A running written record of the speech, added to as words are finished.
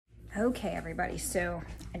Okay, everybody, so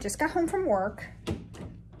I just got home from work.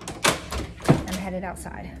 I'm headed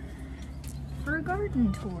outside for a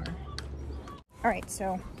garden tour. All right,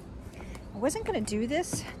 so I wasn't gonna do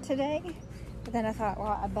this today, but then I thought,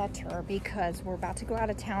 well, I better, because we're about to go out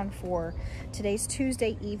of town for today's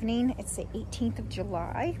Tuesday evening. It's the 18th of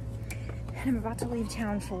July, and I'm about to leave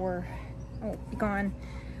town for, I won't be gone.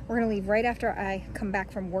 We're gonna leave right after I come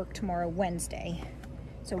back from work tomorrow, Wednesday.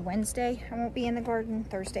 So Wednesday, I won't be in the garden,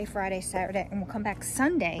 Thursday, Friday, Saturday, and we'll come back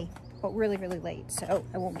Sunday, but really, really late. So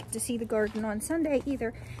I won't get to see the garden on Sunday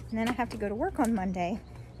either. And then I have to go to work on Monday.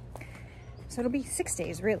 So it'll be 6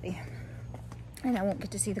 days, really. And I won't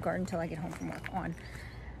get to see the garden until I get home from work on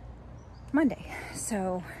Monday.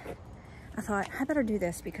 So I thought, I better do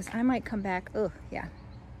this because I might come back,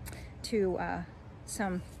 to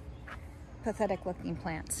some pathetic looking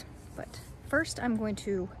plants. But first I'm going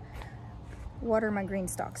to water my green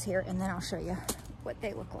stalks here, and then I'll show you what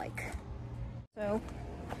they look like. So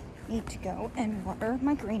I need to go and water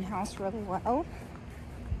my greenhouse really well.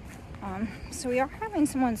 So we are having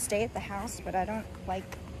someone stay at the house, but I don't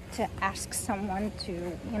like to ask someone to,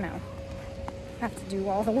 you know, have to do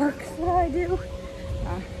all the work that I do.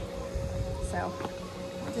 So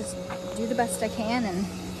I'll just do the best I can, and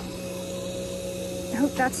I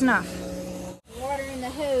hope that's enough. The water in the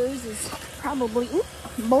hose is probably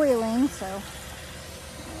boiling, so I'll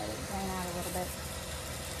let it drain out a little bit.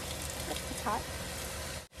 It's hot.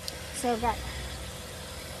 So I've got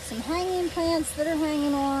some hanging plants that are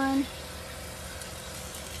hanging on.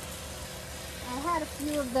 I had a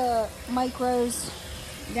few of the micros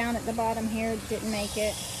down at the bottom here, didn't make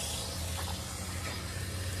it.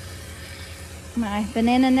 My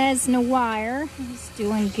banana Nesna wire is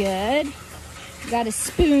doing good. Got a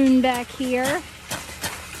spoon back here.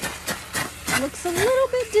 Looks a little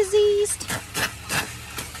bit diseased.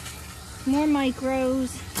 More micros.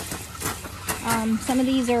 Some of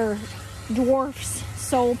these are dwarfs.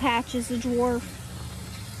 Soul Patch is a dwarf.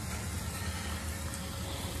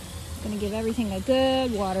 Gonna give everything a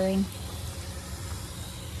good watering.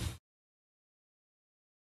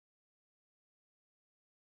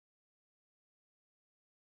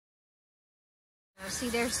 See,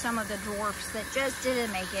 there's some of the dwarfs that just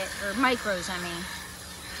didn't make it, or micros, I mean.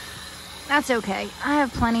 That's okay, I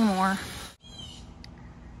have plenty more.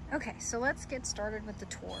 Okay, so let's get started with the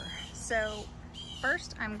tour. So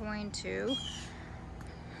first I'm going to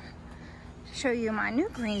show you my new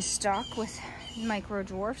green stock with micro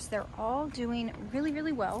dwarfs. They're all doing really,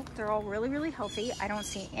 really well. They're all really, really healthy. I don't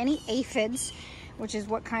see any aphids, which is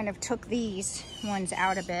what kind of took these ones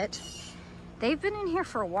out a bit. They've been in here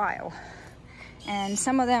for a while, and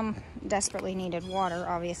some of them desperately needed water,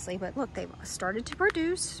 obviously, but look, they've started to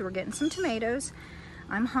produce, so we're getting some tomatoes.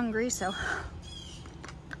 I'm hungry, so,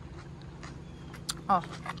 oh,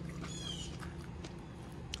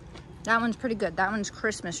 that one's pretty good. That one's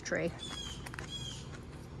Christmas tree.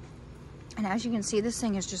 And as you can see, this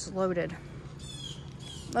thing is just loaded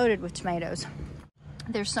with tomatoes.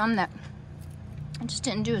 There's some that just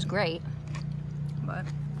didn't do as great, but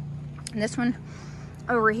this one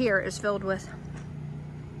over here is filled with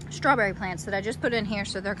strawberry plants that I just put in here,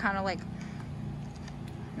 so they're kind of like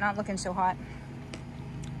not looking so hot.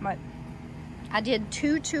 But I did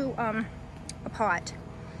two to a pot,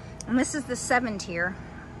 and this is the 7 tier,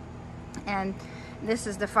 and this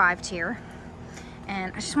is the 5 tier.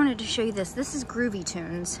 And I just wanted to show you this. This is Groovy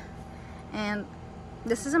Tunes, and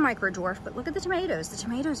this is a micro dwarf, but look at the tomatoes. The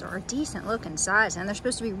tomatoes are a decent looking size, and they're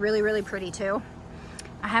supposed to be really, really pretty too.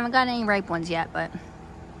 I haven't got any ripe ones yet, but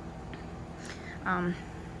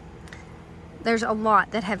there's a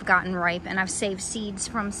lot that have gotten ripe, and I've saved seeds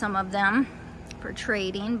from some of them for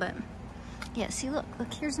trading. But yeah, see, look,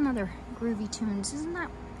 here's another Groovy Tunes. Isn't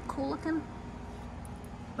that cool looking?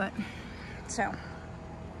 But so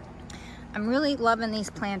I'm really loving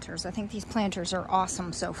these planters. I think these planters are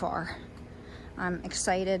awesome so far. I'm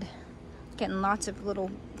excited. Getting lots of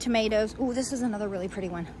little tomatoes. Oh, this is another really pretty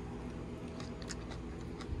one.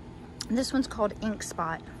 This one's called Ink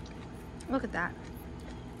Spot. Look at that.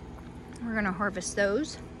 We're gonna harvest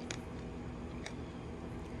those.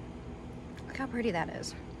 Look how pretty that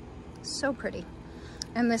is. So pretty.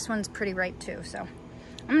 And this one's pretty ripe too, so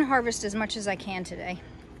I'm gonna harvest as much as I can today.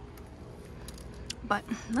 But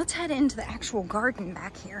let's head into the actual garden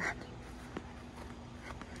back here.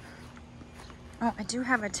 Oh, I do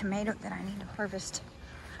have a tomato that I need to harvest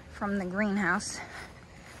from the greenhouse.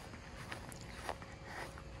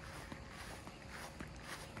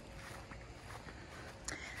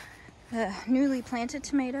 The newly planted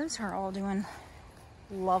tomatoes are all doing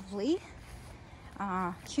lovely.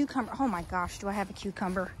 Cucumber, oh my gosh, do I have a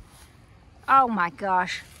cucumber? Oh my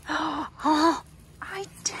gosh. Oh, I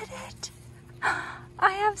did it.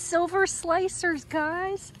 I have silver slicers,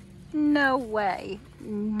 guys. No way.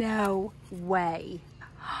 No way.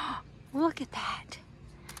 Look at that.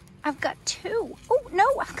 I've got 2. Oh, no,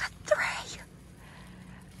 I've got 3.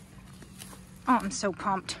 Oh, I'm so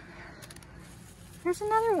pumped. There's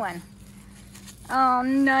another one. Oh,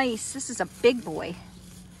 nice. This is a big boy.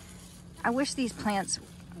 I wish these plants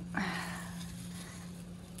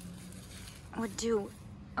would do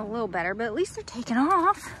a little better, but at least they're taking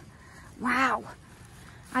off. Wow.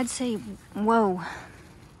 I'd say, whoa.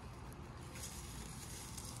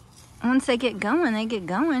 Once they get going, they get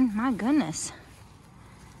going. My goodness.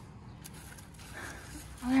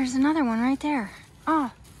 Oh, there's another one right there.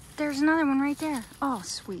 Oh, there's another one right there. Oh,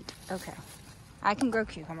 sweet. Okay. I can grow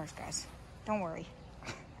cucumbers, guys. Don't worry.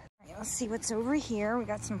 All right, let's see what's over here. We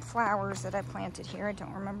got some flowers that I planted here. I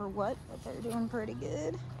don't remember what, but they're doing pretty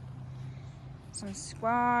good. Some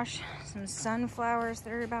squash, some sunflowers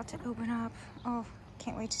that are about to open up. Oh,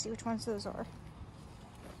 can't wait to see which ones those are.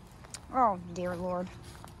 Oh, dear Lord.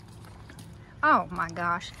 Oh my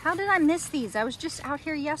gosh, how did I miss these? I was just out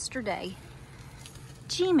here yesterday.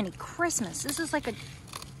 Jiminy Christmas, this is like a...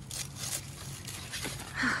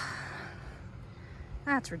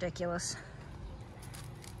 That's ridiculous.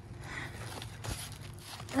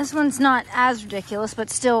 This one's not as ridiculous, but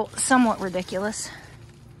still somewhat ridiculous.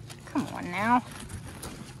 Come on now.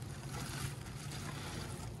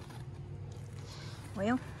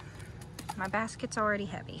 Well, my basket's already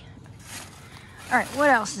heavy. All right, what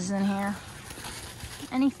else is in here?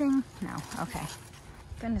 Anything? No, okay.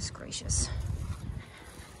 Goodness gracious.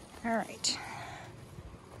 All right.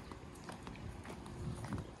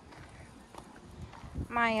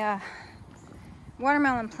 My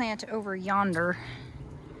watermelon plant over yonder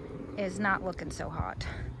is not looking so hot.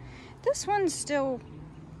 This one's still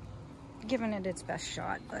giving it its best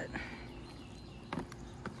shot, but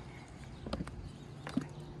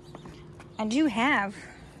I do have,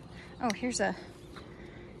 oh, here's a,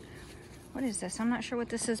 what is this? I'm not sure what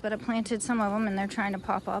this is, but I planted some of them and they're trying to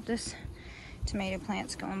pop up. This tomato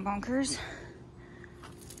plant's going bonkers.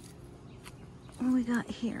 What do we got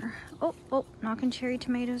here? Oh, oh, knocking cherry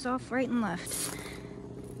tomatoes off right and left.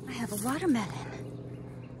 I have a watermelon.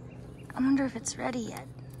 I wonder if it's ready yet.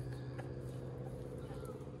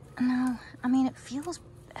 No, I mean, it feels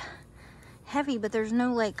heavy, but there's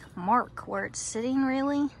no like mark where it's sitting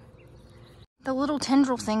really. The little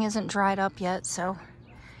tendril thing isn't dried up yet, so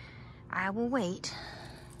I will wait.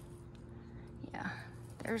 Yeah,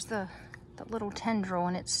 there's the little tendril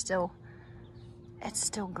and it's still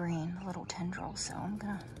green, the little tendril, so I'm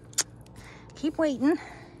gonna keep waiting.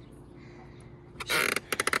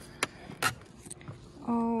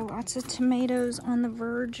 Oh, lots of tomatoes on the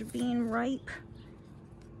verge of being ripe.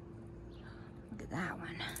 Look at that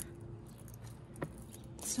one.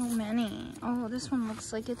 So many. Oh, this one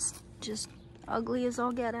looks like it's just ugly as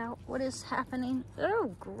all get out. What is happening?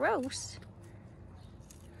 Oh, gross.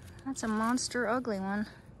 That's a monster ugly one.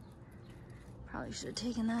 Probably should have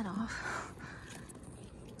taken that off.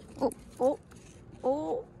 Oh, oh,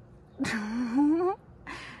 oh.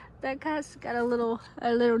 That guy's got a little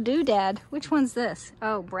doodad. Which one's this?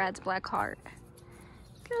 Oh, Brad's Black Heart.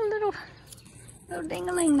 Got a little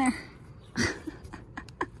ding-a-ling there.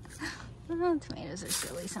 Oh, tomatoes are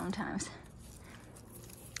silly sometimes.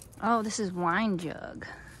 Oh, this is wine jug.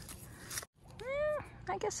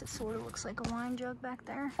 I guess it sort of looks like a wine jug back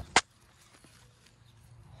there.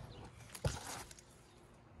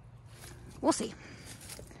 We'll see.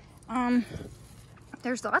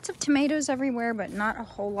 There's lots of tomatoes everywhere, but not a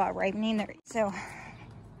whole lot ripening there. So,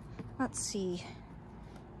 let's see.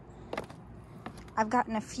 I've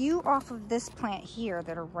gotten a few off of this plant here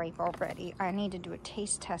that are ripe already. I need to do a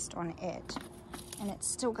taste test on it. And it's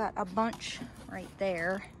still got a bunch right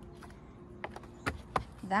there.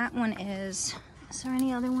 That one is there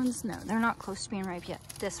any other ones? No, they're not close to being ripe yet.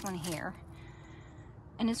 This one here.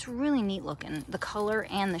 And it's really neat looking. The color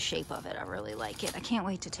and the shape of it, I really like it. I can't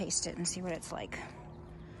wait to taste it and see what it's like.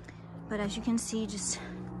 But as you can see,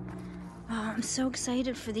 I'm so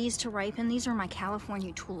excited for these to ripen. These are my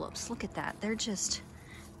California tulips. Look at that. They're just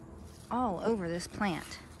all over this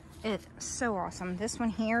plant. It's so awesome. This one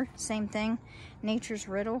here, same thing. Nature's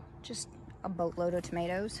Riddle, just a boatload of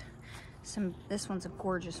tomatoes. This one's a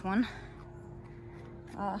gorgeous one.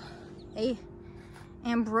 A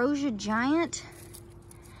Ambrosia Giant.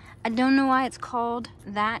 I don't know why it's called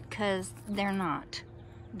that, because they're not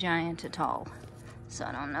giant at all. So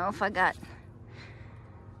I don't know if I got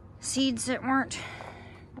seeds that weren't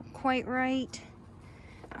quite right.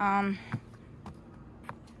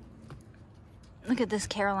 Look at this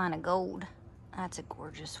Carolina Gold. That's a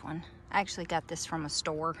gorgeous one. I actually got this from a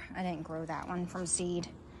store. I didn't grow that one from seed.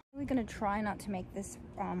 We're gonna try not to make this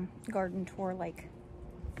garden tour like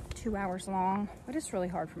 2 hours long, but it's really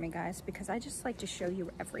hard for me, guys, because I just like to show you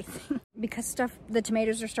everything. Because the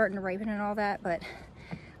tomatoes are starting to ripen and all that, but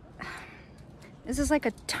this is like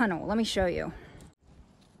a tunnel. Let me show you.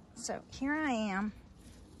 So here I am.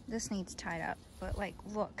 This needs tied up, but like,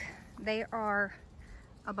 look, they are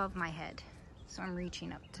above my head. So I'm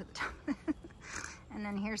reaching up to the top. And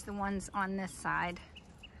then here's the ones on this side.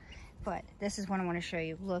 But this is what I want to show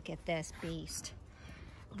you. Look at this beast.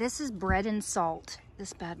 This is bread and salt.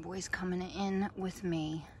 This bad boy's coming in with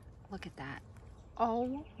me. Look at that.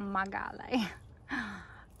 Oh my golly.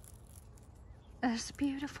 It's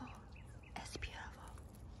beautiful. It's beautiful.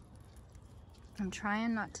 I'm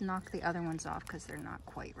trying not to knock the other ones off because they're not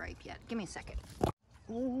quite ripe yet. Give me a second.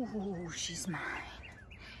 Ooh, she's mine.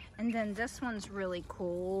 And then this one's really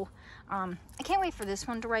cool. I can't wait for this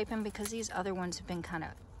one to ripen because these other ones have been kind of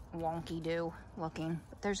wonky-do looking.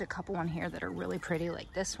 But there's a couple on here that are really pretty,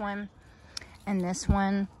 like this one and this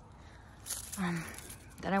one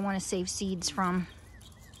that I want to save seeds from.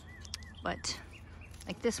 But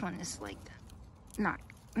like this one is like not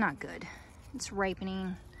good. It's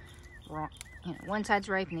ripening wrong. You know, one side's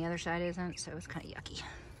ripe and the other side isn't, so it's kind of yucky.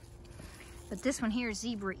 But this one here,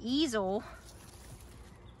 Zebra Easel.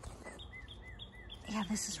 Yeah,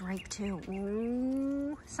 this is ripe too.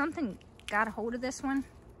 Ooh, something got a hold of this one.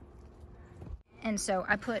 And so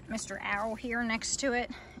I put Mr. Owl here next to it.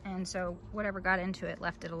 And so whatever got into it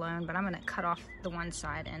left it alone. But I'm gonna cut off the one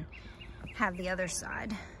side and have the other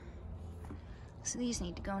side. So these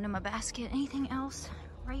need to go into my basket. Anything else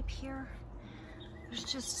ripe here? There's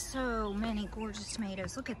just so many gorgeous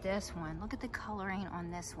tomatoes. Look at this one. Look at the coloring on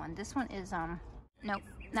this one. This one is, nope.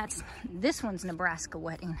 This one's Nebraska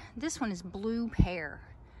Wedding. This one is Blue Pear.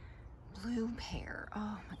 Blue Pear,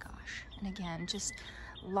 oh my gosh. And again, just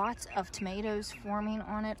lots of tomatoes forming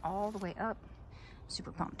on it all the way up.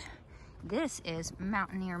 Super pumped. This is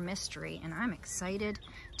Mountaineer Mystery, and I'm excited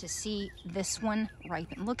to see this one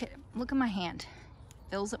ripen. Look at my hand.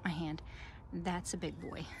 Fills up my hand. That's a big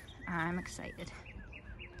boy. I'm excited.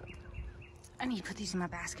 I need to put these in my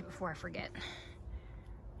basket before I forget.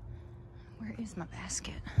 Where is my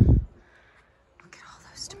basket? Look at all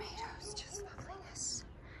those tomatoes, just loveliness.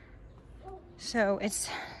 So it's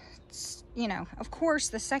you know, of course,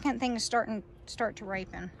 the second thing to start to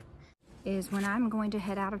ripen is when I'm going to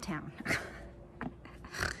head out of town.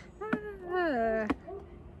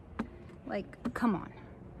 Like, come on.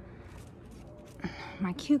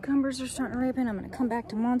 My cucumbers are starting to ripen. I'm gonna come back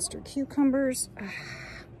to monster cucumbers. I'm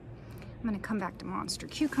gonna come back to monster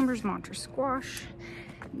cucumbers, monster squash.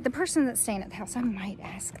 The person that's staying at the house, I might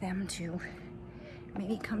ask them to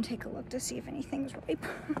maybe come take a look to see if anything's ripe.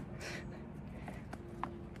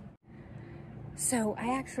 So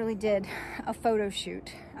I actually did a photo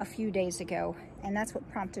shoot a few days ago, and that's what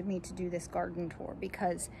prompted me to do this garden tour,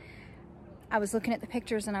 because I was looking at the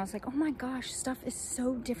pictures and I was like, oh my gosh, stuff is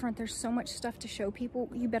so different. There's so much stuff to show people.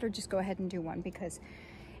 You better just go ahead and do one, because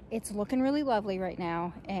it's looking really lovely right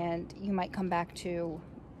now, and you might come back to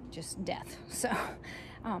just death. So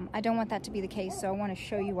I don't want that to be the case, so I want to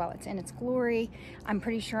show you while it's in its glory. I'm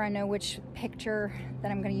pretty sure I know which picture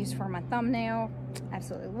that I'm going to use for my thumbnail.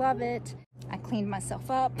 Absolutely love it. I cleaned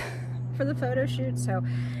myself up for the photo shoot, so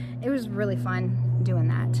it was really fun doing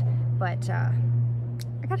that. But I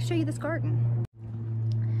got to show you this garden.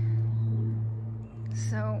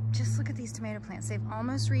 So just look at these tomato plants. They've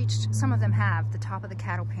almost reached, some of them have, the top of the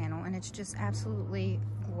cattle panel, and it's just absolutely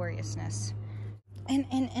gloriousness.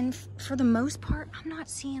 And for the most part, I'm not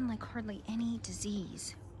seeing like hardly any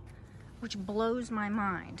disease, which blows my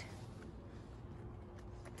mind.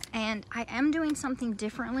 And I am doing something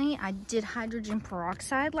differently. I did hydrogen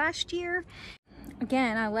peroxide last year.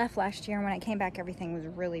 Again, I left last year, and when I came back, everything was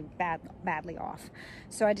really badly off.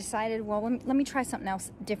 So I decided, well, let me try something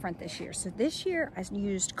else different this year. So this year I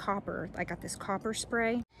used copper. I got this copper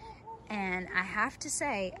spray, and I have to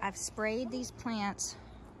say, I've sprayed these plants.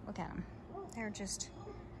 Look at them. They're just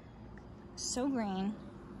so green,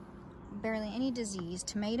 barely any disease,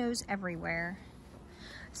 tomatoes everywhere.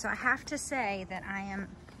 So I have to say that I am,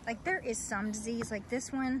 like, there is some disease, like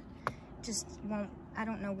this one just won't, I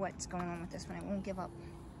don't know what's going on with this one. It won't give up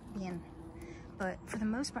being, but for the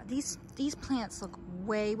most part, these plants look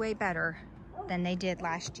way, way better than they did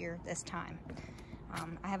last year this time.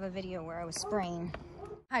 I have a video where I was spraying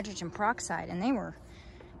hydrogen peroxide, and they were,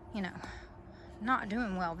 you know, not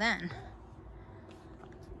doing well then.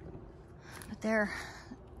 But they're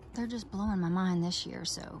just blowing my mind this year,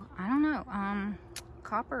 so I don't know.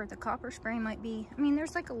 The copper spray might be, I mean,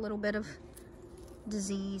 there's like a little bit of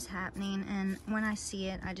disease happening, and when I see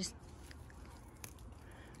it,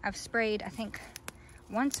 I've sprayed, I think,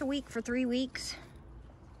 once a week for 3 weeks.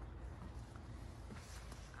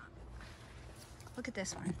 Look at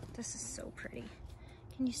this one. This is so pretty.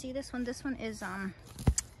 Can you see this one? This one is,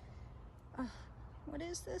 what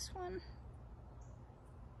is this one?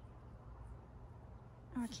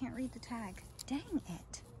 Oh, I can't read the tag. Dang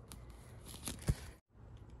it.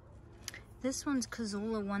 This one's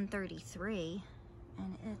Cazula 133,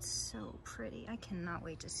 and it's so pretty. I cannot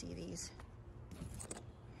wait to see these.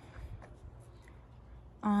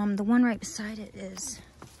 The one right beside it is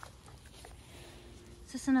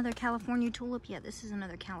this another California tulip? Yeah, this is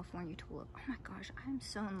another California tulip. Oh my gosh, I'm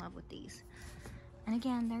so in love with these. And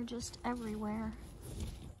again, they're just everywhere.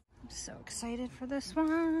 I'm so excited for this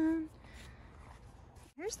one.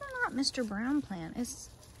 Here's the Not Mr. Brown plant. It's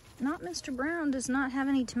Not Mr. Brown does not have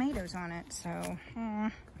any tomatoes on it, so.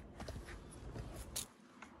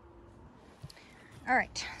 All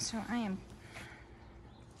right, so I am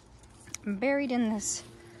buried in this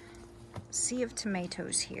sea of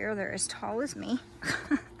tomatoes here. They're as tall as me.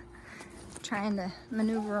 Trying to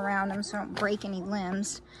maneuver around them so I don't break any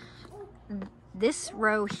limbs. This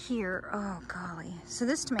row here, oh golly. So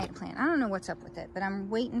this tomato plant, I don't know what's up with it, but I'm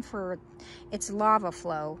waiting for its lava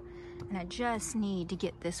flow, and I just need to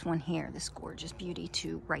get this one here, this gorgeous beauty,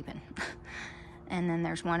 to ripen. And then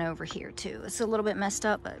there's one over here too. It's a little bit messed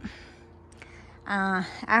up, but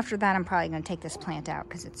after that I'm probably gonna take this plant out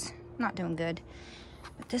because it's not doing good.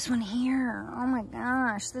 But this one here, oh my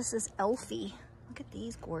gosh, this is Elfie. Look at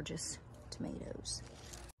these gorgeous tomatoes.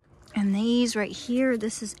 And these right here,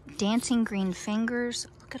 this is Dancing Green Fingers.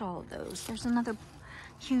 Look at all of those. There's another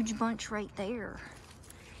huge bunch right there.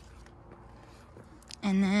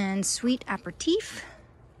 And then Sweet Aperitif.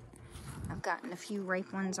 I've gotten a few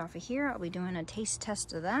ripe ones off of here. I'll be doing a taste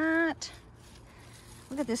test of that.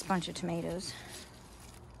 Look at this bunch of tomatoes.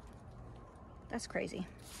 That's crazy.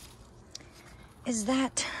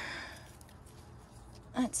 That's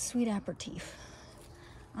Sweet Aperitif.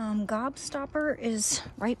 Gobstopper is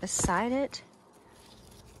right beside it.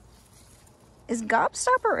 Is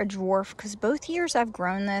Gobstopper a dwarf? Because both years I've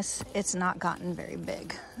grown this, it's not gotten very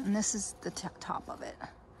big. And this is the top of it.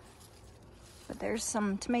 But there's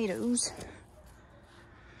some tomatoes.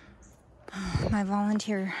 My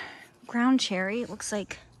volunteer ground cherry, it looks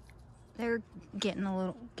like they're getting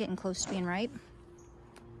close to being ripe.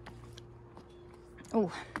 Oh,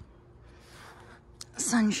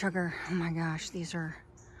 sun sugar. Oh my gosh, these are,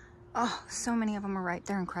 oh, so many of them are ripe.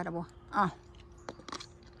 They're incredible. Oh.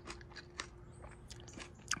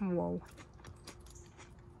 Whoa.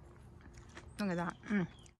 Look at that.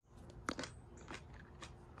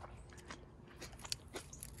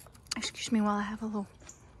 Excuse me while I have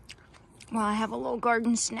a little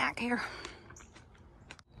garden snack here.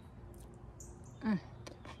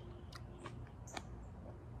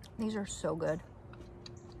 These are so good.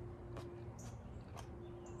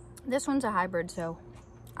 This one's a hybrid, so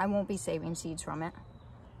I won't be saving seeds from it.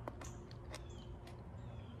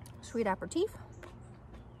 Sweet Aperitif.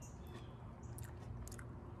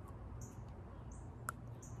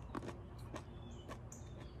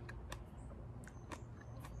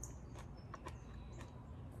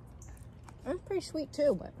 It's pretty sweet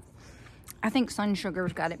too, but I think Sun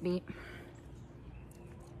Sugar's got it beat.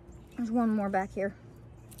 There's one more back here.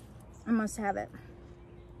 I must have it.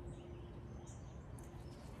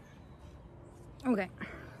 Okay.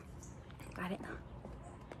 Got it.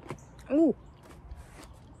 Ooh.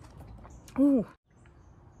 Ooh.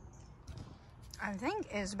 I think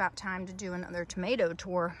it's about time to do another tomato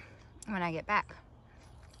tour when I get back.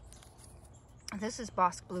 This is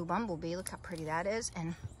Bosque Blue Bumblebee. Look how pretty that is.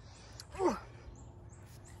 And ooh,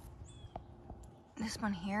 this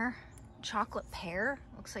one here, Chocolate Pear.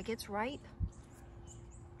 Looks like it's ripe.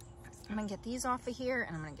 I'm gonna get these off of here,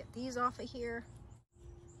 and I'm gonna get these off of here.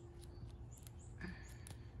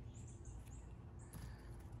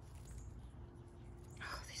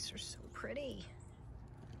 Oh, these are so pretty.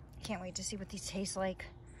 Can't wait to see what these taste like.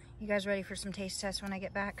 You guys ready for some taste tests when I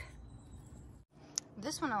get back?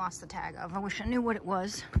 This one I lost the tag of. I wish I knew what it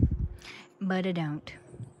was, but I don't.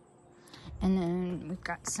 And then we've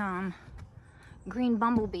got some green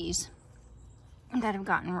bumblebees that have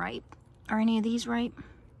gotten ripe. Are any of these ripe?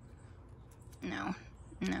 No,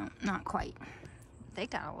 no, not quite. They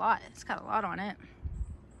got a lot. It's got a lot on it.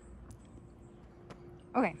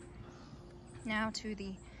 Okay, now to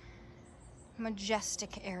the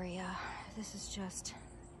majestic area. This is just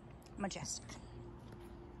majestic.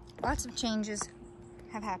 Lots of changes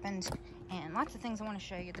have happened and lots of things I want to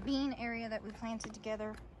show you. The bean area that we planted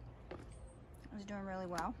together is doing really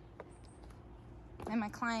well. And my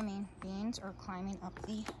climbing beans are climbing up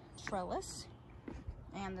the trellis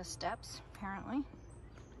and the steps, apparently.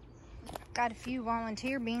 Got a few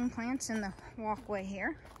volunteer bean plants in the walkway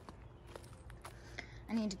here.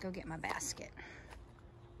 I need to go get my basket.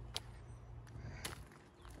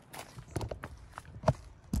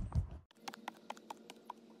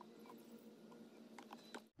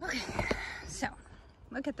 Okay, so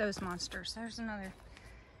look at those monsters. There's another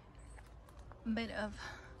bit of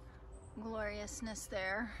gloriousness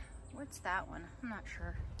there. What's that one? I'm not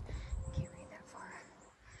sure. I can't read that far.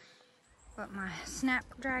 But my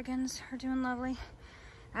snapdragons are doing lovely.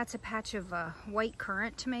 That's a patch of white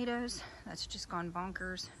currant tomatoes. That's just gone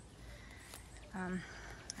bonkers.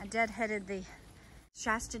 I deadheaded the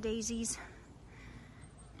Shasta daisies,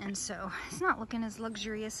 and so it's not looking as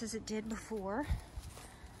luxurious as it did before.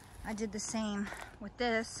 I did the same with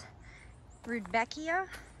this Rudbeckia,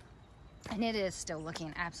 and it is still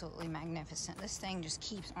looking absolutely magnificent. This thing just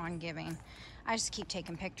keeps on giving. I just keep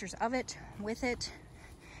taking pictures of it, with it.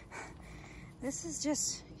 This is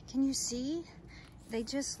just, can you see? They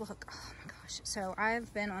just look, oh my gosh. So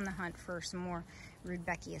I've been on the hunt for some more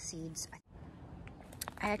Rudbeckia seeds.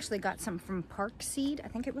 I actually got some from Park Seed. I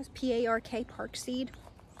think it was P-A-R-K, Park Seed.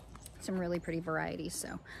 Some really pretty varieties,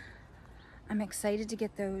 so I'm excited to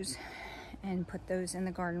get those and put those in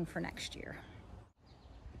the garden for next year.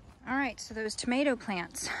 All right, so those tomato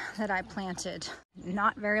plants that I planted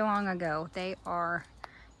not very long ago, they are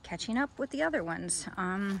catching up with the other ones.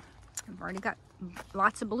 I've already got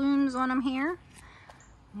lots of blooms on them here.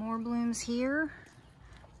 More blooms here.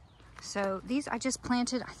 So these I just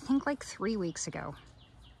planted, I think like 3 weeks ago.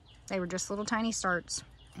 They were just little tiny starts,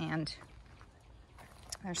 and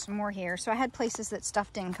there's some more here. So I had places that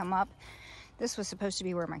stuff didn't come up. This was supposed to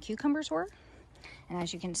be where my cucumbers were. And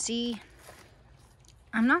as you can see,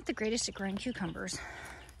 I'm not the greatest at growing cucumbers.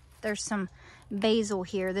 There's some basil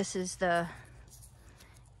here. This is the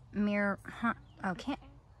mirror, oh,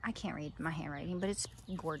 I can't read my handwriting, but it's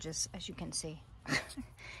gorgeous, as you can see. I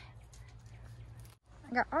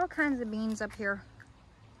got all kinds of beans up here.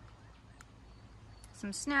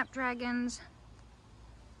 Some snapdragons.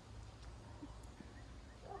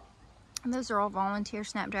 And those are all volunteer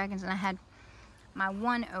snapdragons, and I had my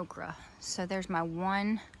one okra. So there's my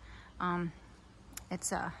one,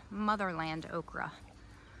 it's a motherland okra.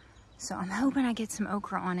 So I'm hoping I get some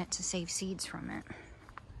okra on it to save seeds from it.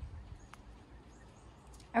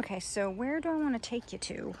 Okay, so where do I want to take you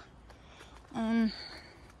to?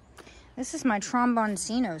 This is my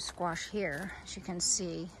tromboncino squash here, as you can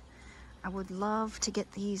see. I would love to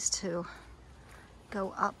get these to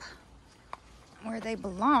go up where they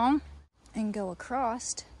belong and go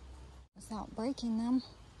across without breaking them.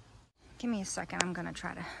 Give me a second, I'm gonna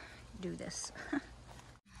try to do this.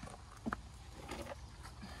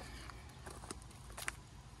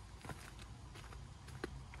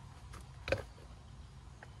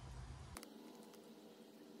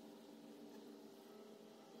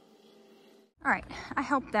 All right, I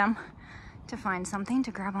helped them to find something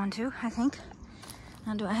to grab onto, I think.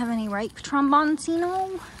 Now, do I have any ripe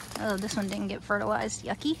tromboncino? Oh, this one didn't get fertilized,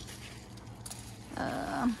 yucky.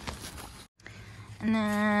 And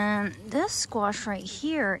then this squash right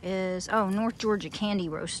here is, oh, North Georgia Candy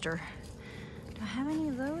Roaster. Do I have any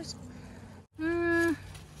of those?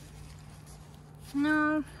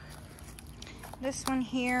 No. This one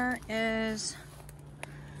here is,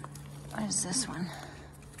 what is this one?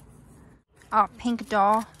 Oh, pink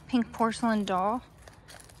doll, pink porcelain doll.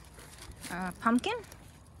 Pumpkin.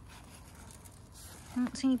 I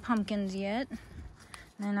don't see any pumpkins yet. And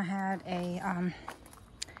then I had a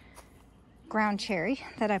ground cherry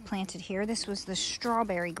that I planted here. This was the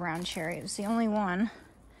strawberry ground cherry. It was the only one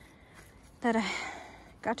that I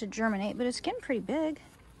got to germinate, but it's getting pretty big.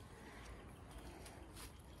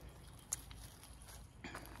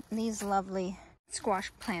 These lovely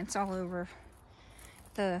squash plants all over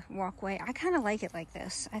the walkway. I kind of like it like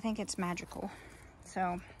this. I think it's magical.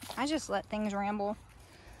 So I just let things ramble.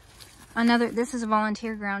 This is a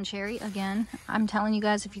volunteer ground cherry. Again, I'm telling you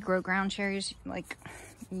guys, if you grow ground cherries, like,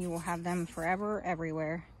 you will have them forever,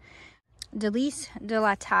 everywhere. Delice de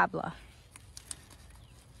la table.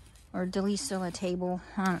 Or Delice de la table.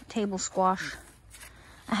 Table squash.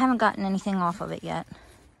 I haven't gotten anything off of it yet.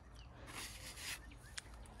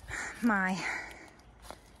 My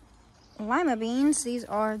lima beans, these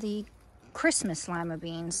are the Christmas lima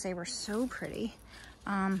beans. They were so pretty.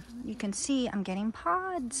 You can see I'm getting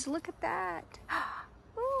pods. Look at that.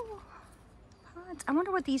 Ooh, pods. I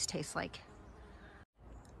wonder what these taste like.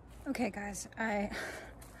 Okay guys, I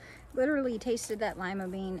literally tasted that lima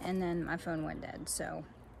bean and then my phone went dead, so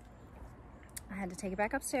I had to take it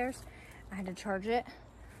back upstairs. I had to charge it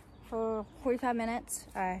for 45 minutes.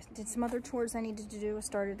 I did some other chores I needed to do. I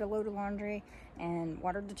started a load of laundry and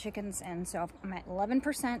watered the chickens, and so I'm at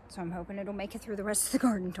 11%, so I'm hoping it'll make it through the rest of the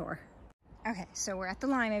garden tour. Okay, so we're at the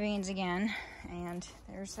lima beans again, and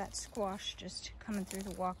there's that squash just coming through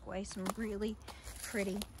the walkway. Some really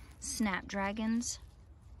pretty snapdragons.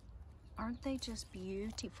 Aren't they just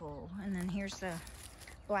beautiful? And then here's the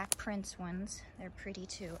Black Prince ones. They're pretty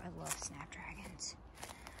too. I love snapdragons.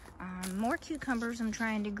 More cucumbers I'm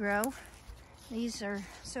trying to grow. These are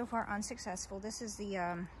so far unsuccessful. This is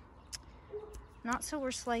the not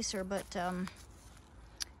silver slicer, but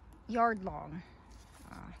yard long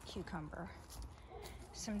cucumber.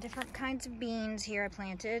 Some different kinds of beans here I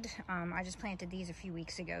planted. I just planted these a few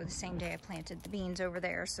weeks ago, the same day I planted the beans over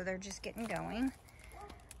there, so they're just getting going.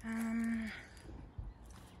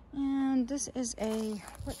 And this is a,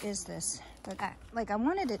 what is this? But like I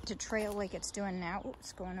wanted it to trail like it's doing now.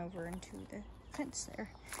 Oops, going over into the fence there.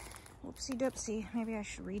 Whoopsie doopsie. Maybe I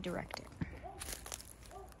should redirect it.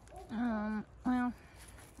 Well,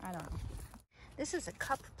 I don't know. This is a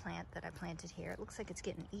cup plant that I planted here. It looks like it's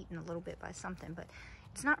getting eaten a little bit by something, but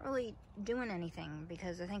it's not really doing anything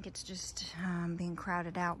because I think it's just being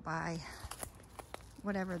crowded out by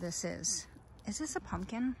whatever this is. Is this a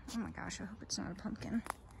pumpkin? Oh my gosh, I hope it's not a pumpkin.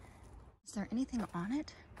 Is there anything on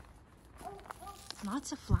it?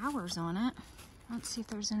 Lots of flowers on it. Let's see if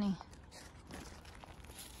there's any.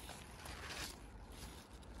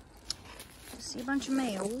 I see a bunch of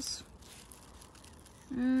males.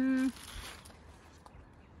 I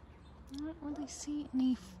don't really see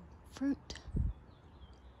any fruit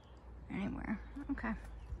anywhere. Okay.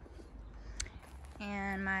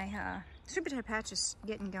 And my sweet potato patch is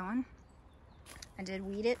getting going. I did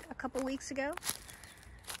weed it a couple weeks ago.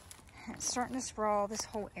 It's starting to sprawl this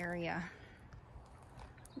whole area.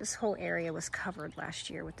 This whole area was covered last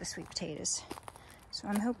year with the sweet potatoes. So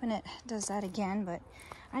I'm hoping it does that again, but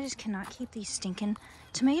I just cannot keep these stinking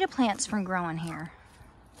tomato plants from growing here.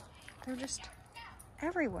 They're just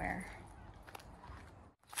everywhere.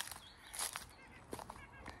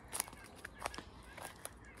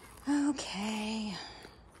 Okay.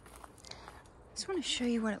 Just want to show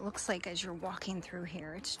you what it looks like as you're walking through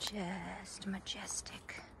here. It's just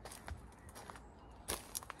majestic.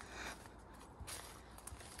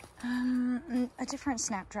 A different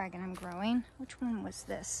snapdragon I'm growing. Which one was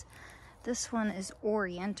this? This one is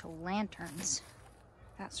Oriental Lanterns.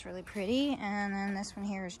 That's really pretty. And then this one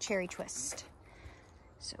here is Cherry Twist.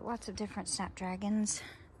 So lots of different snapdragons.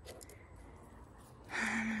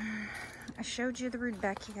 I showed you the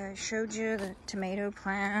rudbeckia. I showed you the tomato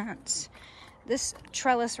plants. This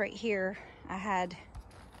trellis right here, I had,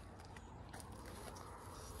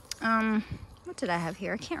 what did I have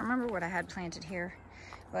here? I can't remember what I had planted here,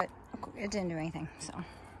 but it didn't do anything, so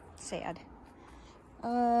sad.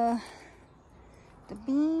 The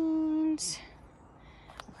beans,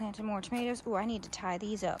 I planted more tomatoes. Oh, I need to tie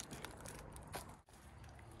these up.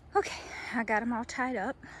 Okay, I got them all tied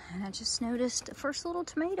up, and I just noticed the first little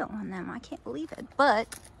tomato on them. I can't believe it, but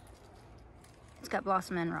it's got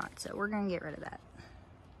blossom end rot, so we're gonna get rid of that.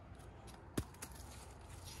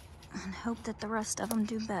 And hope that the rest of them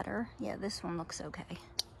do better. Yeah, this one looks okay.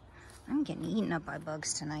 I'm getting eaten up by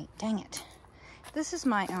bugs tonight, dang it. This is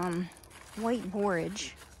my white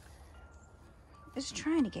borage. It's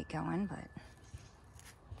trying to get going, but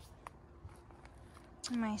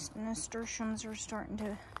my nasturtiums are starting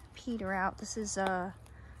to peter out. This is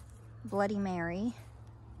Bloody Mary.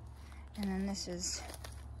 And then this is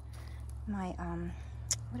my,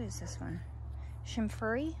 what is this one?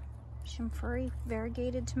 Shimfuri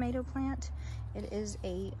variegated tomato plant. It is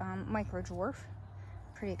a micro dwarf.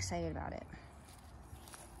 Pretty excited about it.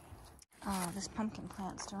 Oh, this pumpkin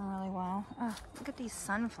plant's doing really well. Oh, look at these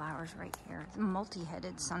sunflowers right here. The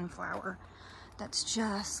multi-headed sunflower. That's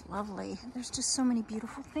just lovely. There's just so many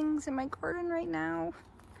beautiful things in my garden right now.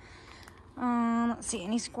 Let's see,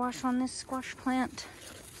 any squash on this squash plant?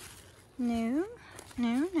 No.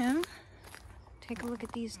 Take a look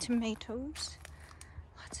at these tomatoes.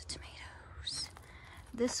 Lots of tomatoes.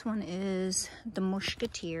 This one is the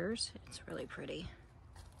Musketeers. It's really pretty.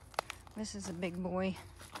 This is a big boy.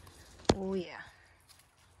 Oh yeah.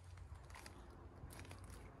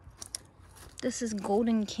 This is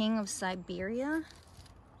Golden King of Siberia.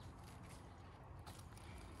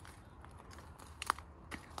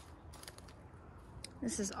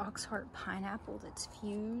 This is Oxheart pineapple that's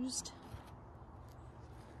fused.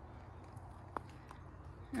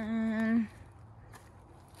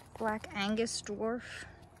 Black Angus dwarf.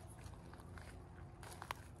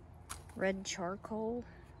 Red charcoal.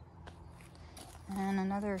 And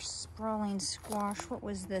another sprawling squash. What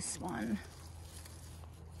was this one?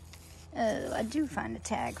 Oh, I do find a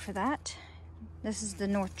tag for that. This is the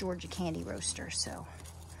North Georgia Candy Roaster, so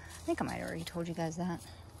I think I might have already told you guys that.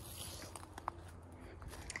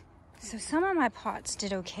 So some of my pots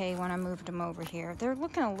did okay when I moved them over here. They're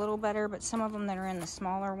looking a little better, but some of them that are in the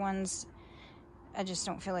smaller ones, I just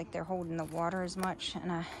don't feel like they're holding the water as much,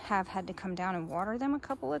 and I have had to come down and water them a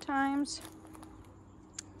couple of times.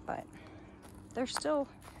 But they're still,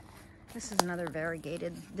 this is another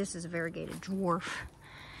variegated, this is a variegated dwarf.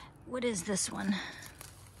 What is this one?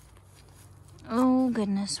 Oh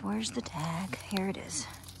goodness, where's the tag? Here it is.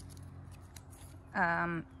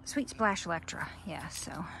 Sweet Splash Electra, yeah,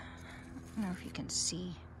 so I don't know if you can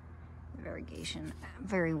see the variegation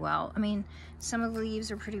very well. I mean, some of the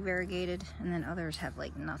leaves are pretty variegated, and then others have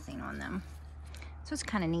like nothing on them. So it's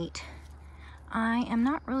kind of neat. I am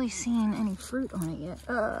not really seeing any fruit on it yet.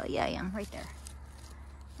 Yeah, I am, right there.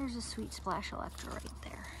 There's a Sweet Splash Electra right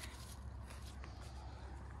there.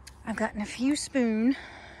 I've gotten a few spoon.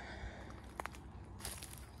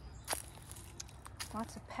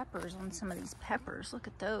 Lots of peppers on some of these peppers. Look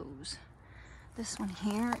at those. This one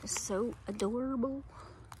here is so adorable.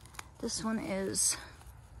 This one is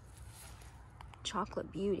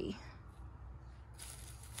Chocolate Beauty.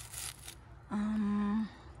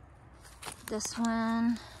 This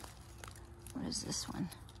one, what is this one?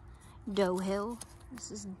 Doe Hill.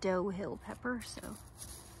 This is Doe Hill pepper, so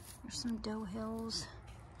there's some Doe Hills.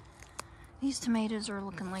 These tomatoes are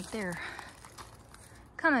looking like they're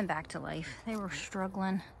coming back to life. They were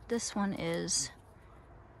struggling. This one is,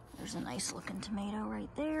 there's a nice looking tomato right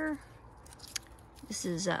there. This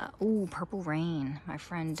is, ooh, Purple Rain. My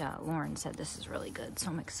friend Lauren said this is really good, so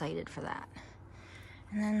I'm excited for that.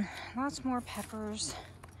 And then lots more peppers.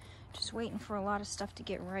 Just waiting for a lot of stuff to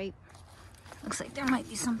get ripe. Looks like there might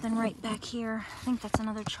be something right back here. I think that's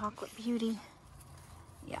another Chocolate Beauty.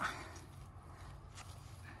 Yeah.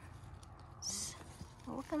 It's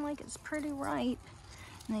looking like it's pretty ripe.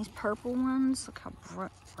 And these purple ones, look how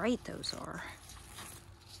bright those are.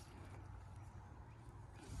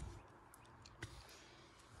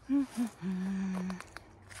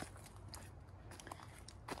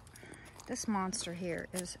 This monster here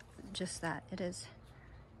is just that. It is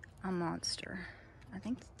a monster. I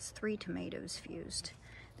think it's 3 tomatoes fused.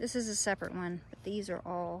 This is a separate one, but these are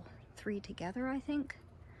all 3 together, I think.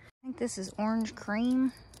 I think this is Orange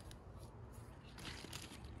Cream.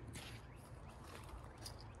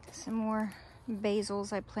 Some more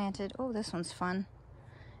basils I planted. Oh, this one's fun.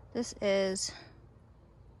 This is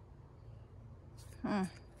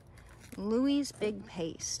Louis Big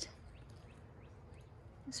Paste.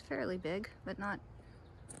 It's fairly big, but not.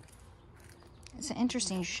 It's an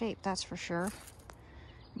interesting shape, that's for sure.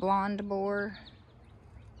 Blonde boar.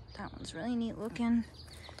 That one's really neat looking.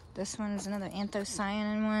 This one's another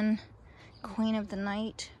anthocyanin one. Queen of the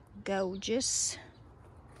Night. Gorgeous.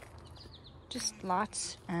 Just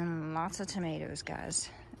lots and lots of tomatoes, guys.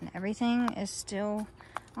 And everything is still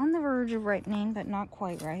on the verge of ripening, but not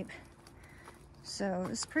quite ripe. So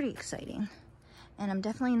it's pretty exciting. And I'm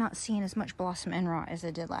definitely not seeing as much blossom end rot as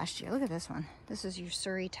I did last year. Look at this one. This is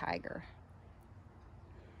Ussuri Tiger.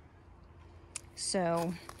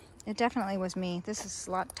 So it definitely was me. This is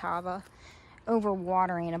Slotava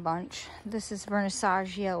overwatering a bunch. This is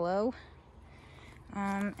Vernissage Yellow.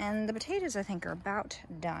 And the potatoes, I think, are about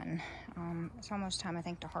done. It's almost time, I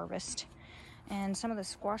think, to harvest. And some of the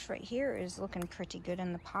squash right here is looking pretty good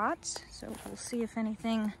in the pots. So we'll see if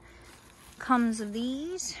anything comes of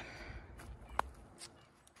these.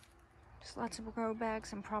 Just lots of grow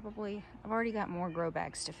bags, and probably, I've already got more grow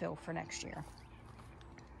bags to fill for next year.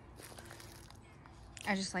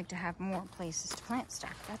 I just like to have more places to plant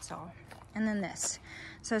stuff, that's all. And then this.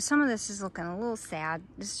 So some of this is looking a little sad.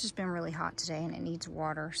 This has just been really hot today and it needs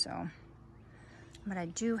water, so. But I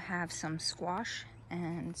do have some squash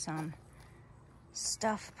and some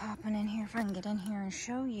stuff popping in here. If I can get in here and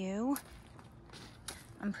show you.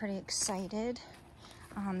 I'm pretty excited.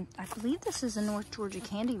 I believe this is a North Georgia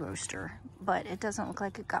Candy Roaster, but it doesn't look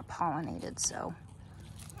like it got pollinated, so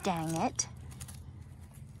dang it.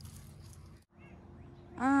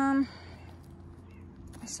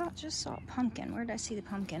 I just saw a pumpkin. Where did I see the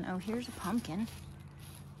pumpkin? Oh, here's a pumpkin.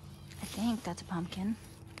 I think that's a pumpkin.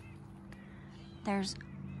 There's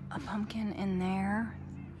a pumpkin in there.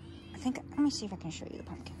 I think, let me see if I can show you the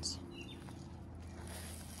pumpkins.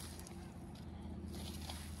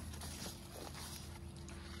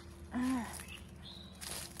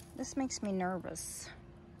 This makes me nervous.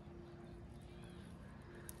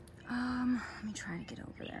 Let me try to get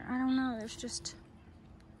over there. I don't know, there's just,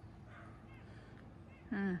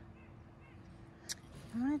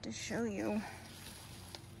 I wanted to show you.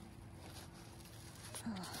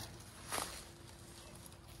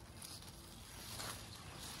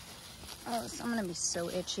 Oh, so I'm gonna be so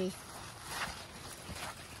itchy.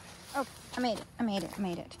 Oh, I made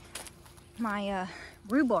it. My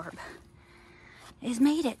rhubarb has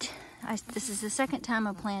made it. This is the second time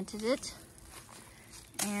I planted it,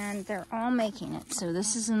 and they're all making it. So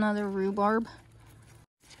this is another rhubarb.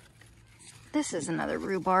 This is another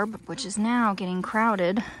rhubarb, which is now getting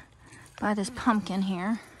crowded by this pumpkin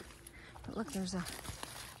here. But look, there's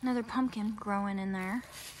another pumpkin growing in there.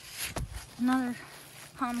 Another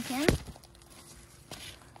pumpkin.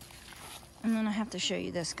 And then I have to show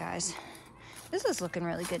you this, guys. This is looking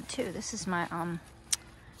really good too. This is my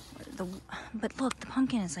but look, the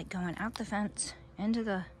pumpkin is like going out the fence into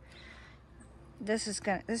the. This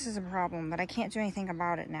is a problem, but I can't do anything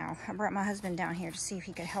about it now. I brought my husband down here to see if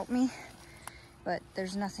he could help me, but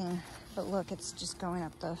there's nothing. But look, it's just going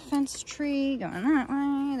up the fence tree, going that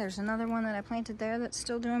way. There's another one that I planted there that's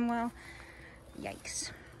still doing well. Yikes!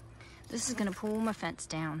 This is gonna pull my fence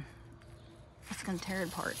down. It's gonna tear it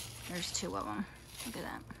apart. There's two of them. Look at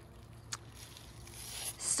that.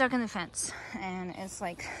 Stuck in the fence, and it's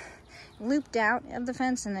like looped out of the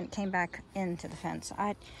fence and then it came back into the fence.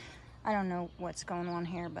 I don't know what's going on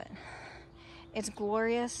here, but it's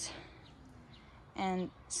glorious and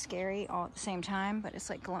scary all at the same time. But it's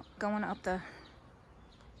like going up the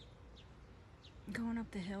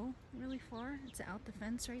hill really far. It's out the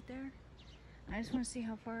fence right there. I just want to see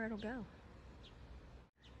how far it'll go.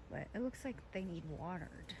 But it looks like they need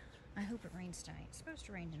watered. I hope it rains tonight. It's supposed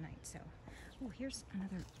to rain tonight, so. Oh, here's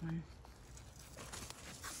another one.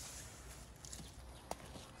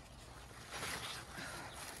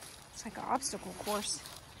 It's like an obstacle course.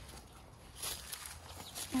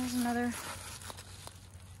 There's another.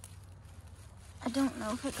 I don't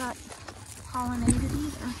know if it got pollinated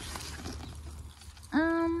either.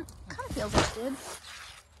 Kind of feels like it did.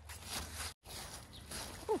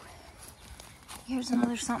 Ooh. Here's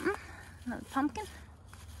another something. Another pumpkin.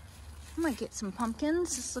 I might get some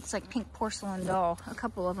pumpkins. This looks like pink porcelain doll. A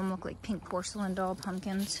couple of them look like pink porcelain doll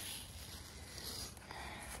pumpkins.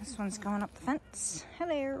 This one's going up the fence.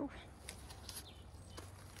 Hello.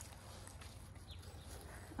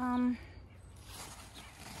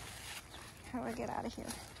 How do I get out of here?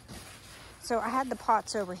 So I had the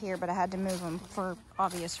pots over here, but I had to move them for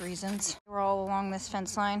obvious reasons. They were all along this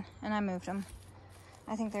fence line, and I moved them.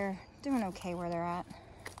 I think they're doing okay where they're at.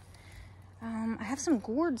 I have some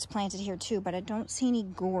gourds planted here too, but I don't see any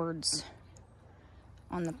gourds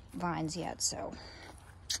on the vines yet, so.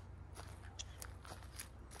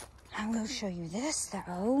 I will show you this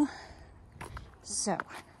though. So,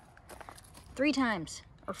 3 times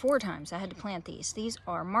or 4 times I had to plant these. These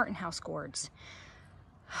are Martin House gourds.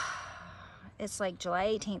 It's like July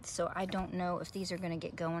 18th, so I don't know if these are gonna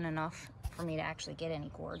get going enough for me to actually get any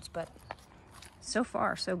gourds, but so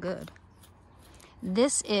far, so good.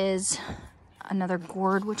 This is another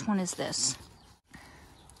gourd. Which one is this?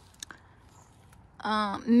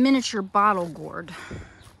 Miniature bottle gourd.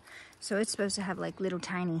 So it's supposed to have like little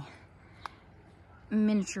tiny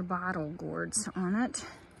miniature bottle gourds on it.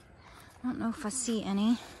 I don't know if I see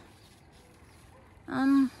any.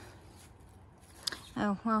 Oh,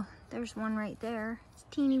 well, there's one right there. It's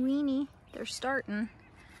teeny weeny. They're starting.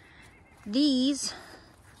 These.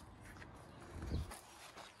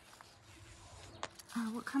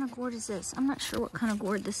 What kind of gourd is this? I'm not sure what kind of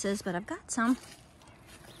gourd this is, but I've got some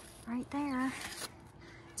right there.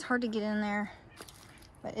 It's hard to get in there,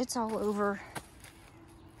 but it's all over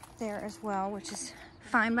there as well, which is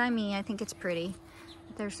fine by me. I think it's pretty.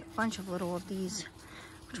 There's a bunch of little of these.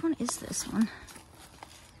 Which one is this one?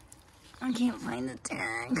 I can't find the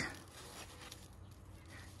tag.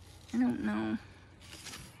 I don't know.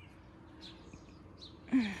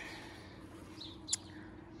 But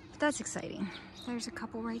that's exciting. There's a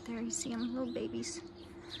couple right there. You see them, little babies.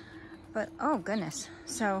 But, oh goodness.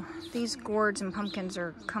 So these gourds and pumpkins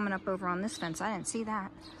are coming up over on this fence. I didn't see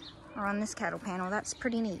that. Or on this cattle panel. That's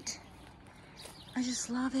pretty neat. I just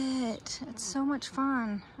love it. It's so much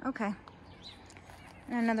fun. Okay.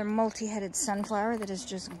 And another multi-headed sunflower that is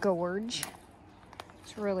just gorge.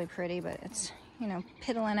 It's really pretty, but it's, you know,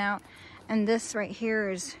 piddling out. And this right here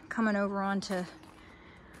is coming over onto,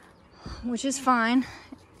 which is fine.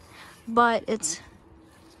 But it's,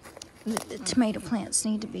 the tomato plants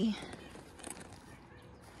need to be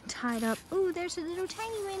tied up. Ooh, there's a little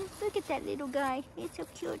tiny one. Look at that little guy. He's so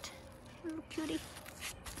cute. Little cutie.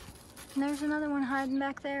 And there's another one hiding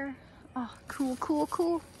back there. Oh, cool, cool,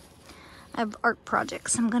 cool. I have art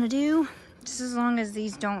projects I'm gonna do. Just as long as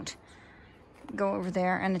these don't go over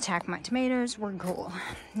there and attack my tomatoes. We're cool.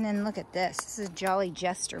 And then look at this. This is Jolly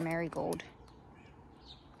Jester Marigold.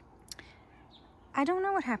 I don't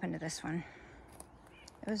know what happened to this one.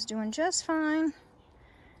 It was doing just fine,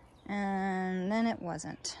 and then it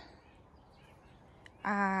wasn't.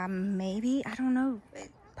 Maybe, I don't know,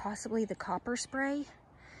 possibly the copper spray,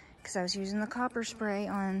 because I was using the copper spray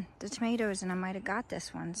on the tomatoes and I might have got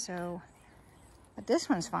this one. So, but this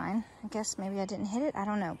one's fine. I guess maybe I didn't hit it. I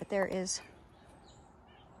don't know. But there is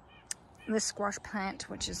this squash plant,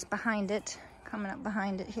 which is behind it, coming up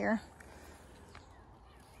behind it here.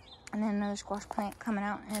 And then another squash plant coming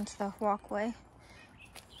out into the walkway.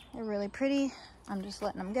 They're really pretty. I'm just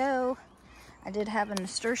letting them go. I did have a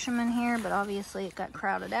nasturtium in here, but obviously it got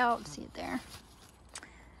crowded out. See it there?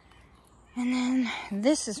 And then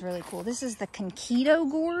this is really cool. This is the conchito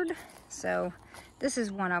gourd. So this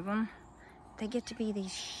is one of them. They get to be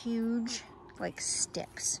these huge, like,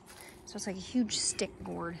 sticks. So it's like a huge stick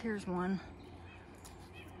gourd. Here's one.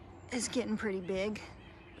 It's getting pretty big,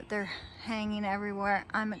 but they're hanging everywhere.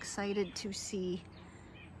 I'm excited to see.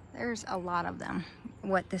 There's a lot of them,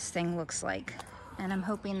 what this thing looks like. And I'm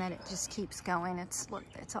hoping that it just keeps going. Look,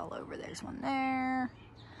 it's all over. There's one there.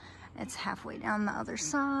 It's halfway down the other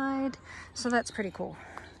side. So that's pretty cool.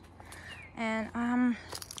 And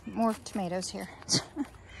more tomatoes here.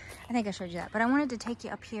 I think I showed you that. But I wanted to take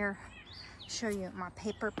you up here, show you my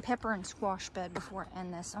pepper and squash bed before I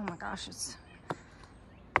end this. Oh my gosh, it's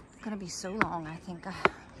gonna be so long. I think I'll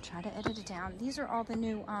try to edit it down. These are all the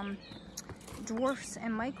new dwarfs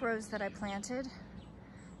and micros that I planted.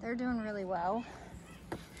 They're doing really well.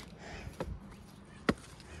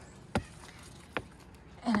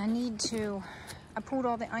 And I pulled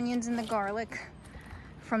all the onions and the garlic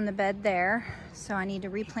from the bed there, so I need to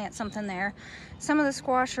replant something there. Some of the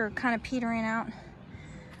squash are kind of petering out.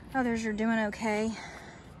 Others are doing okay.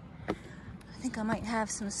 I think I might have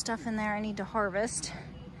some stuff in there I need to harvest.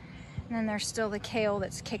 And then there's still the kale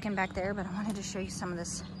that's kicking back there, but I wanted to show you some of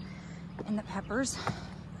this in the peppers.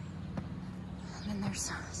 And then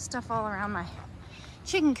there's stuff all around my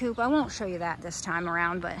chicken coop. I won't show you that this time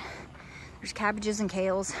around, but there's cabbages and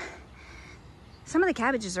kales. Some of the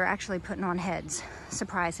cabbages are actually putting on heads,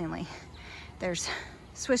 surprisingly. There's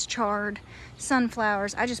Swiss chard,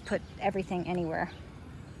 sunflowers. I just put everything anywhere.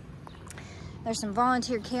 There's some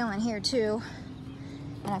volunteer kale in here too,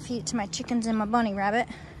 and I feed it to my chickens and my bunny rabbit.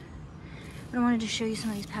 But I wanted to show you some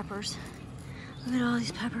of these peppers. Look at all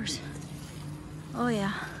these peppers. Oh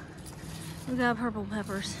yeah, we got purple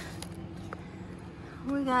peppers.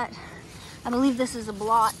 We got, I believe this is a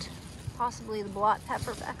blot, possibly the blot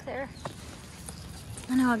pepper back there.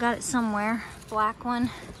 I know I got it somewhere. Black one.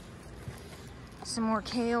 Some more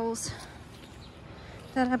kales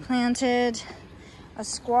that I planted. A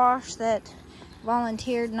squash that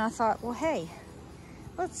volunteered, and I thought, well, hey,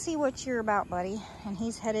 let's see what you're about, buddy. And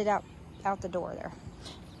he's headed out the door there.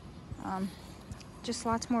 Just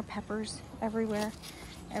lots more peppers everywhere.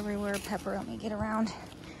 Everywhere pepper. Let me get around.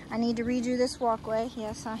 I need to redo this walkway.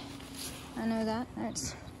 Yes, I know that.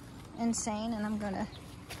 It's insane, and I'm gonna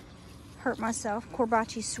hurt myself.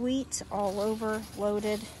 Corbaci sweets all over,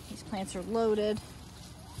 loaded. These plants are loaded.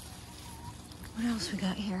 What else we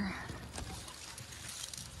got here?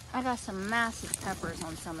 I got some massive peppers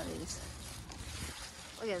on some of these.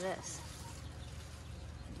 Look at this.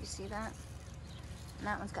 Did you see that? And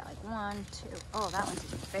that one's got like 1, 2. Oh, that one's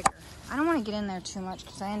even bigger. I don't want to get in there too much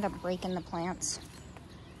because I end up breaking the plants.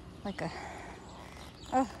 Like a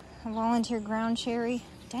volunteer ground cherry.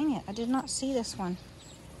 Dang it, I did not see this one.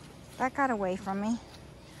 That got away from me.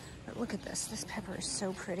 But look at this. This pepper is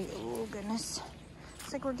so pretty. Oh, goodness.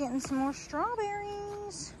 Looks like we're getting some more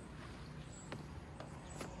strawberries.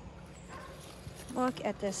 Look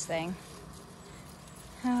at this thing.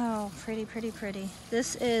 Oh, pretty, pretty, pretty.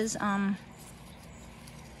 This is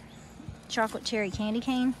chocolate cherry candy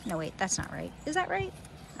cane. No, wait, that's not right. Is that right?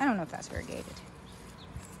 I don't know if that's variegated.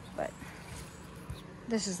 But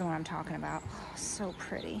this is the one I'm talking about. Oh, so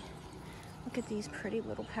pretty. Look at these pretty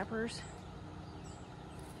little peppers.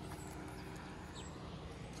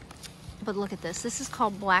 But look at this. This is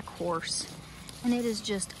called Black Horse. And it is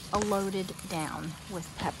just loaded down with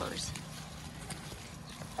peppers.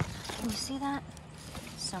 Can you see that?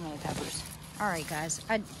 So many peppers. Alright guys,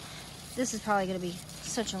 this is probably going to be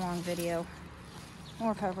such a long video.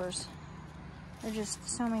 More peppers. They're just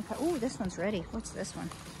so many peppers. Ooh, this one's ready. What's this one?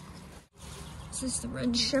 This is the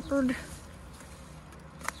Red Shepherd.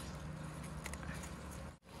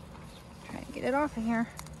 Try to get it off of here.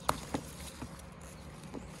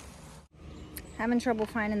 Having trouble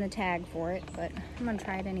finding the tag for it, but I'm going to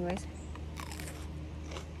try it anyways.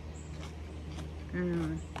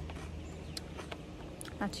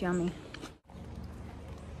 That's yummy.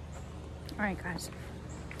 Alright guys,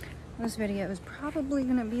 this video is probably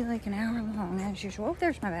gonna be like an hour long as usual. Oh,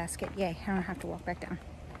 there's my basket. Yay, I don't have to walk back down.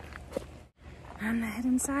 I'm gonna head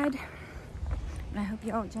inside, and I hope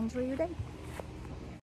you all enjoy your day.